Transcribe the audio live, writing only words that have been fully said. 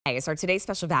It's our today's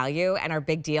special value and our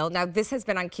big deal. Now, this has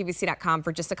been on QVC.com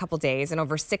for just a couple days and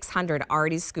over 600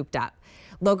 already scooped up.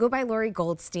 Logo by Lori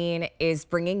Goldstein is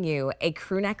bringing you a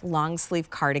crew neck long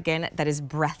sleeve cardigan that is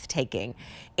breathtaking.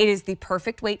 It is the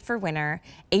perfect weight for winter,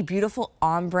 a beautiful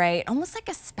ombre, almost like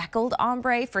a speckled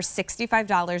ombre for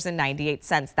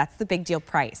 $65.98. That's the big deal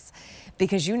price.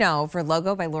 Because you know, for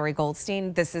Logo by Lori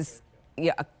Goldstein, this is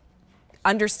an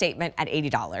understatement at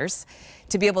 $80.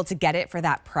 To be able to get it for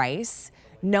that price,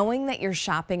 knowing that you're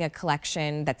shopping a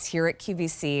collection that's here at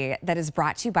QVC that is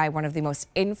brought to you by one of the most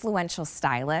influential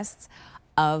stylists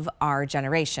of our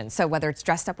generation. So whether it's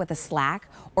dressed up with a slack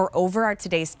or over our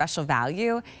today's special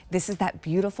value, this is that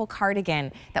beautiful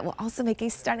cardigan that will also make a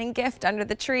stunning gift under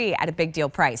the tree at a big deal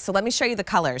price. So let me show you the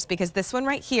colors, because this one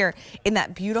right here in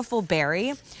that beautiful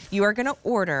berry, you are gonna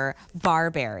order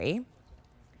barberry.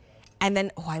 And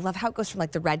then, oh, I love how it goes from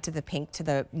like the red to the pink to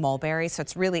the mulberry. So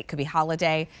it's really, it could be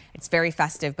holiday. It's very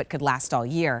festive, but could last all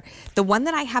year. The one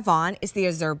that I have on is the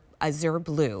azure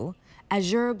blue.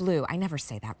 Azure blue. I never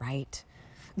say that right.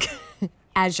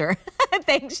 Azure.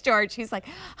 Thanks, George. He's like,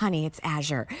 honey, it's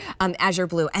azure. Azure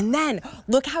blue. And then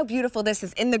look how beautiful this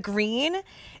is. In the green,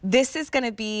 this is going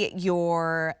to be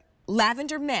your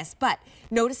lavender mist, but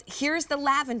notice here's the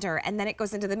lavender and then it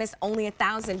goes into the mist. Only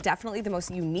 1,000, definitely the most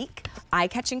unique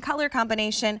eye-catching color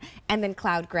combination. And then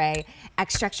cloud gray,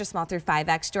 extra small through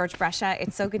 5X. George Brescia,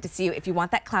 it's so good to see you. If you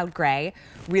want that cloud gray,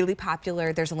 really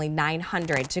popular, there's only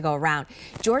 900 to go around.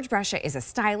 George Brescia is a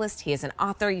stylist, he is an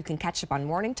author. You can catch up on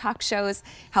morning talk shows,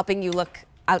 helping you look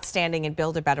outstanding and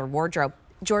build a better wardrobe.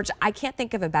 George, I can't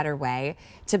think of a better way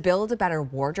to build a better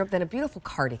wardrobe than a beautiful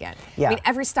cardigan. Yeah. I mean,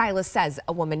 every stylist says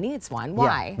a woman needs one.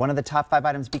 Why? Yeah. One of the top 5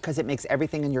 items, because it makes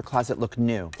everything in your closet look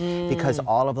new. Because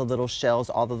all of the little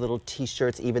shells, all the little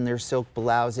t-shirts, even their silk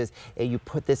blouses, you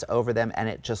put this over them and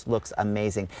it just looks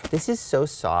amazing. This is so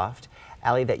soft,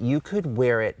 Allie, that you could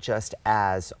wear it just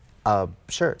as a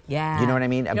shirt. Yeah. You know what I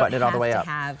mean? And button it all the way up.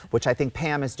 Which I think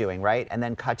Pam is doing, right? And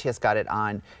then Katya's got it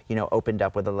on, you know, opened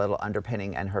up with a little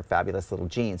underpinning and her fabulous little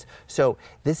jeans. So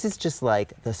this is just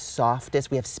like the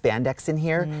softest. We have spandex in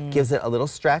here, gives it a little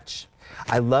stretch.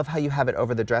 I love how you have it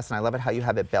over the dress, and I love it how you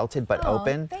have it belted but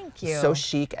open. Thank you. So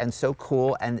chic and so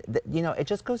cool, and you know, it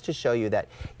just goes to show you that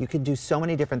you can do so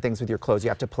many different things with your clothes. You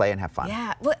have to play and have fun.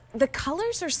 Yeah, well, the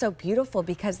colors are so beautiful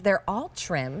because they're all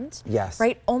trimmed. Yes.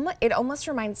 Right? It almost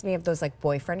reminds me of those like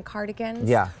boyfriend cardigans.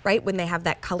 Yeah. Right? When they have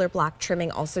that color block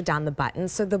trimming also down the button.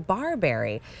 So the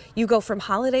barberry, you go from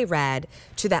holiday red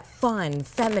to that fun,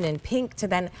 feminine pink to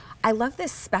then, I love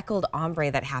this speckled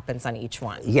ombre that happens on each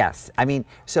one. Yes, I mean,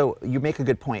 so you make a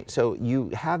good point. So you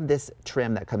have this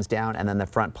trim that comes down and then the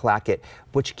front placket,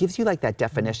 which gives you like that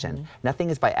definition. Nothing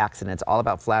is by accident, it's all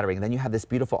about flattering. And then you have this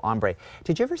beautiful ombre.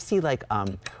 Did you ever see like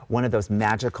one of those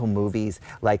magical movies,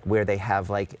 like where they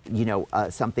have like, you know,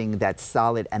 something that's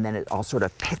solid and then it all sort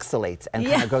of pixelates and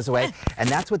kind of goes away? And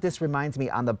that's what this reminds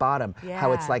me on the bottom,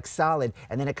 how it's like solid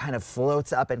and then it kind of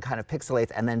floats up and kind of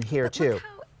pixelates, and then here too.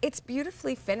 It's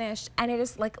beautifully finished and it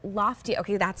is like lofty.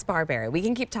 Okay, that's barberry. We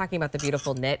can keep talking about the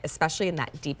beautiful knit, especially in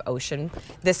that deep ocean.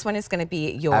 This one is going to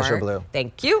be your azure blue.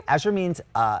 Thank you. Azure means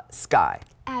sky.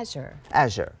 Azure.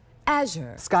 Azure.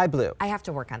 Azure. Sky blue. I have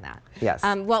to work on that. Yes.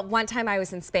 Well, one time I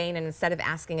was in Spain, and instead of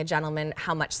asking a gentleman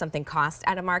how much something cost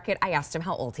at a market, I asked him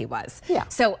how old he was. Yeah.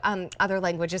 So other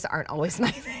languages aren't always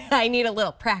my thing. I need a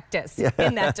little practice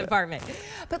in that department.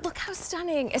 But look how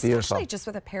stunning, especially just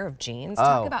with a pair of jeans.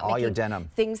 Talk about all making your denim.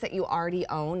 Things that you already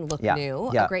own look new.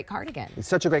 A great cardigan. It's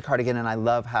such a great cardigan, and I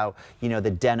love how, you know,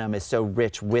 the denim is so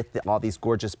rich with all these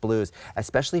gorgeous blues,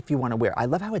 especially if you want to wear. I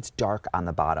love how it's dark on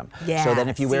the bottom. Yeah. So then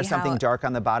if you wear something dark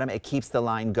on the bottom, it keeps the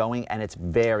line going and it's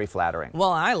very flattering. Well,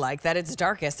 I like that it's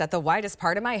darkest at the widest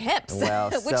part of my hips.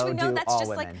 Well, which so we know do that's all just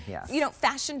women, like, you know,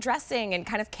 fashion dressing and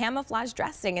kind of camouflage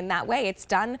dressing in that way. It's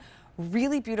done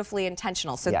really beautifully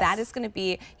intentional. So that is going to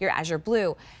be your azure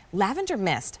blue. Lavender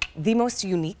mist, the most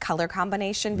unique color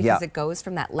combination because it goes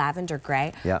from that lavender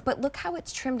gray. But look how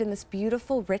it's trimmed in this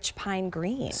beautiful rich pine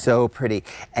green. So pretty.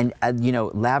 And you know,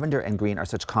 lavender and green are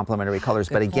such complementary colors,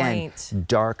 but again,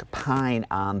 dark pine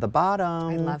on the bottom.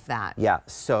 I love that. Yeah,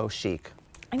 so chic.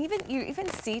 And you even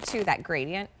see too that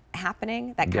gradient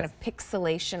happening, that kind of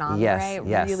pixelation ombre,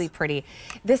 really pretty.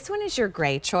 This one is your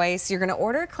gray choice. You're going to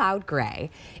order cloud gray.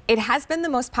 It has been the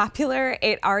most popular.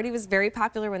 It already was very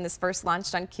popular when this first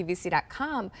launched on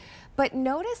QVC.com, But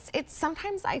notice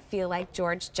sometimes I feel like,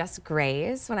 George, just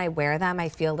grays. When I wear them, I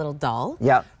feel a little dull.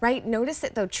 Yep. Right? Notice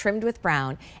it though, trimmed with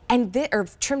brown or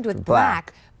trimmed with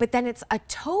black. But then it's a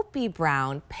taupey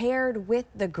brown paired with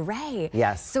the gray.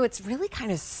 Yes. So it's really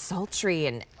kind of sultry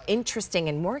and interesting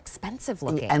and more expensive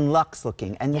looking. And luxe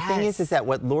looking. And the thing is that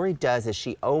what Lori does is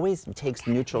she always takes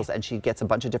neutrals and she gets a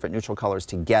bunch of different neutral colors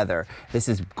together. This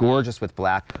is gorgeous with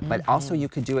black, but also you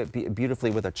could do it beautifully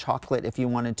with a chocolate if you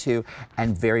wanted to,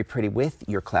 and very pretty with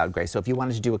your cloud gray. So if you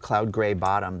wanted to do a cloud gray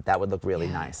bottom, that would look really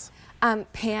nice.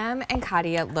 Pam and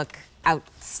Katia look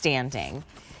outstanding.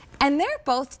 And they're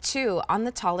both, too, on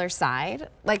the taller side.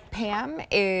 Like, Pam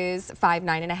is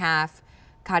 5'9½",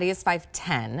 Katia is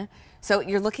 5'10". So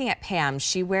you're looking at Pam,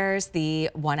 she wears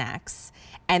the 1X,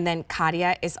 and then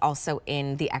Katia is also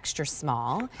in the extra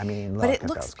small. I mean, look but it at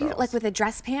looks those beautiful. girls. Like with a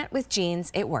dress pant with jeans,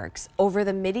 it works. Over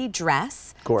the midi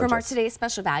dress from our today's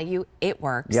special value, it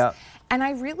works. Yep. And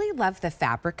I really love the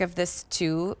fabric of this,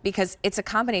 too, because it's a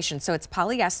combination. So it's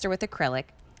polyester with acrylic.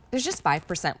 There's just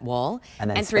 5% wool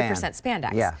and 3%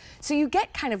 spandex. Yeah. So you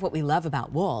get kind of what we love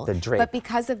about wool. The drape. But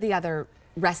because of the other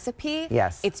recipe,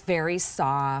 it's very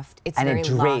soft, it's and very it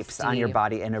drapes lofty on your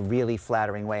body in a really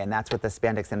flattering way, and that's with the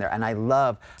spandex in there. And I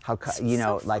love how, you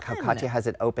know, like how Katia has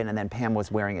it open and then Pam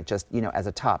was wearing it just, you know, as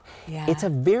a top. Yeah. It's a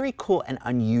very cool and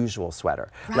unusual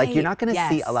sweater. Right. Like, you're not going to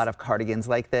see a lot of cardigans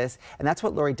like this, and that's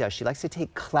what Lori does. She likes to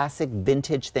take classic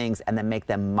vintage things and then make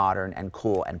them modern and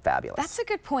cool and fabulous. That's a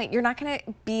good point. You're not going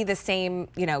to be the same,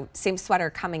 you know, same sweater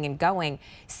coming and going.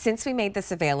 Since we made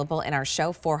this available in our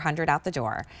show, 400 out the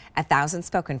door, 1,000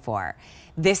 spoken for.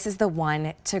 This is the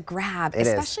one to grab,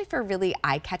 especially for really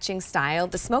eye-catching style.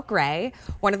 The smoke gray,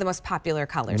 one of the most popular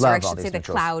colors, or I should say the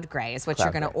cloud gray is what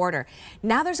you're going to order.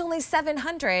 Now there's only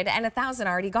 700 and 1,000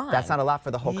 already gone. That's not a lot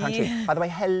for the whole country. By the way,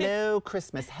 hello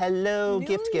Christmas, hello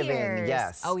gift giving.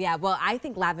 Yes. Oh yeah, well I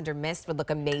think lavender mist would look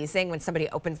amazing when somebody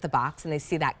opens the box and they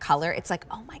see that color. It's like,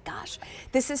 oh my gosh,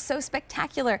 this is so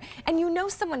spectacular. And you know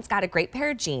someone's got a great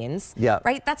pair of jeans,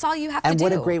 right? That's all you have to do. And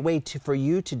what a great way for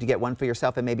you to get one for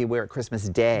yourself and maybe wear it Christmas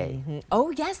Day.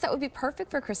 Oh yes, that would be perfect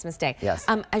for Christmas Day. Yes.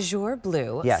 Azure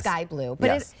blue, sky blue,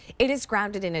 but it is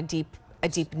grounded in a deep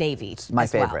navy. My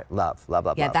favorite. Love, love,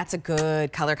 love, yeah, love. that's a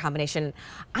good color combination.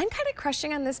 I'm kind of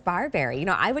crushing on this barberry. You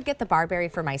know, I would get the barberry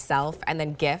for myself and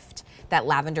then gift that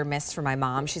lavender mist for my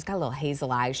mom. She's got a little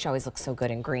hazel eyes. She always looks so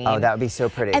good in green. Oh, that would be so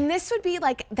pretty. And this would be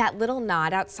like that little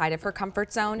nod outside of her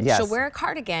comfort zone. Yes. She'll wear a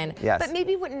cardigan, yes, but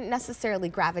maybe wouldn't necessarily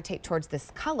gravitate towards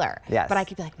this color. Yes. But I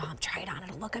could be like, Mom, try it on.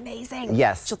 It'll look amazing.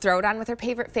 Yes. She'll throw it on with her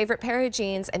favorite pair of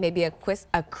jeans and maybe a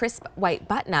crisp white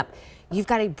button-up. You've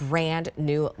got a brand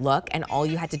new look, and all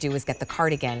you had to do was get the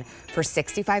cardigan for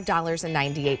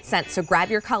 $65.98. So grab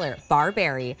your color,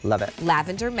 barberry, love it,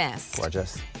 lavender mist,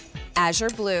 gorgeous, azure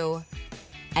blue,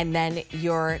 and then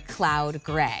your cloud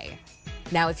gray.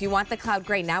 Now, if you want the cloud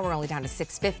gray, now we're only down to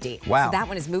 $650. Wow. So that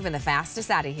one is moving the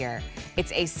fastest out of here.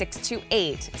 It's a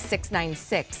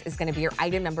 628696 is going to be your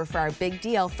item number for our big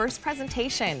deal. First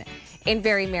presentation in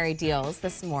Very Merry Deals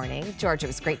this morning. George, it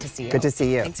was great to see you. Good to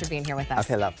see you. Thanks for being here with us.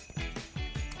 Okay, love.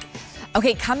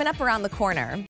 Okay, coming up around the corner,